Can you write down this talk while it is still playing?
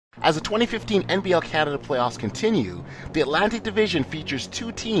As the 2015 NBL Canada playoffs continue, the Atlantic Division features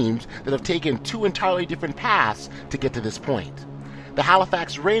two teams that have taken two entirely different paths to get to this point. The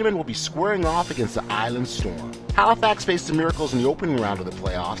Halifax Rainmen will be squaring off against the Island Storm. Halifax faced the Miracles in the opening round of the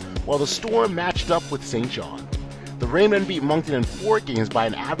playoffs, while the Storm matched up with St. John. The Rainmen beat Moncton in 4 games by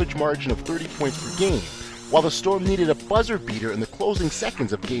an average margin of 30 points per game, while the Storm needed a buzzer beater in the closing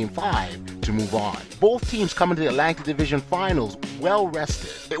seconds of Game 5 to move on. Both teams come into the Atlantic Division Finals well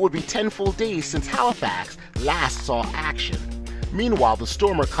rested. It would be 10 full days since Halifax last saw action. Meanwhile, the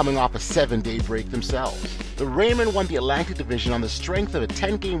Storm are coming off a 7-day break themselves. The Rainmen won the Atlantic Division on the strength of a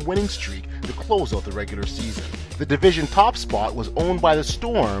 10-game winning streak to close out the regular season. The division top spot was owned by the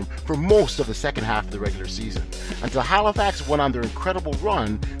Storm for most of the second half of the regular season, until Halifax went on their incredible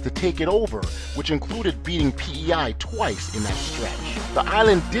run to take it over, which included beating PEI twice in that stretch. The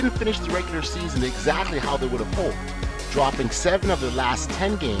Island didn't finish the regular season exactly how they would have hoped, dropping 7 of their last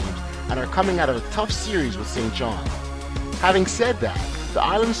 10 games and are coming out of a tough series with St. John. Having said that, the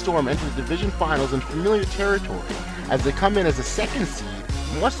Island Storm entered the division finals in familiar territory as they come in as a second seed,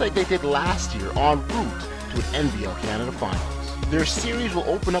 much like they did last year en route to an NBL Canada Finals. Their series will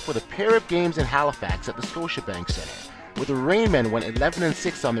open up with a pair of games in Halifax at the Scotiabank Centre, where the Rainmen went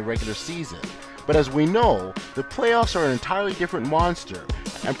 11-6 on the regular season. But as we know, the playoffs are an entirely different monster,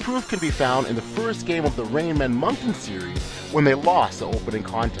 and proof can be found in the first game of the Rainmen Moncton series when they lost the opening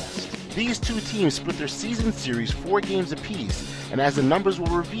contest. These two teams split their season series 4 games apiece, and as the numbers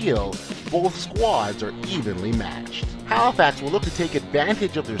will reveal, both squads are evenly matched. Halifax will look to take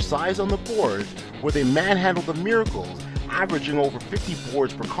advantage of their size on the boards, where they manhandled the Miracles, averaging over 50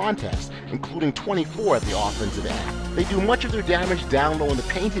 boards per contest, including 24 at the offensive end. They do much of their damage down low in the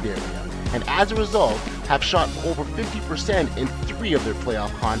painted area, and as a result, have shot over 50% in 3 of their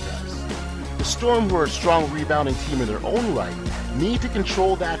playoff contests. The Storm, who are a strong rebounding team in their own right, need to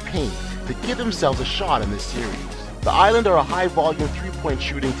control that paint to give themselves a shot in this series. The Island are a high-volume 3-point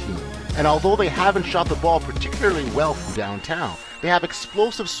shooting team, and although they haven't shot the ball particularly well from downtown, they have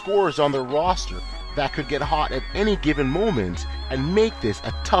explosive scorers on their roster that could get hot at any given moment and make this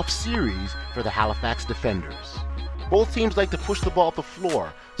a tough series for the Halifax defenders. Both teams like to push the ball up the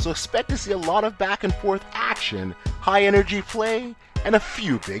floor, so expect to see a lot of back and forth action, high energy play, and a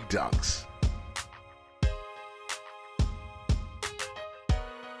few big dunks.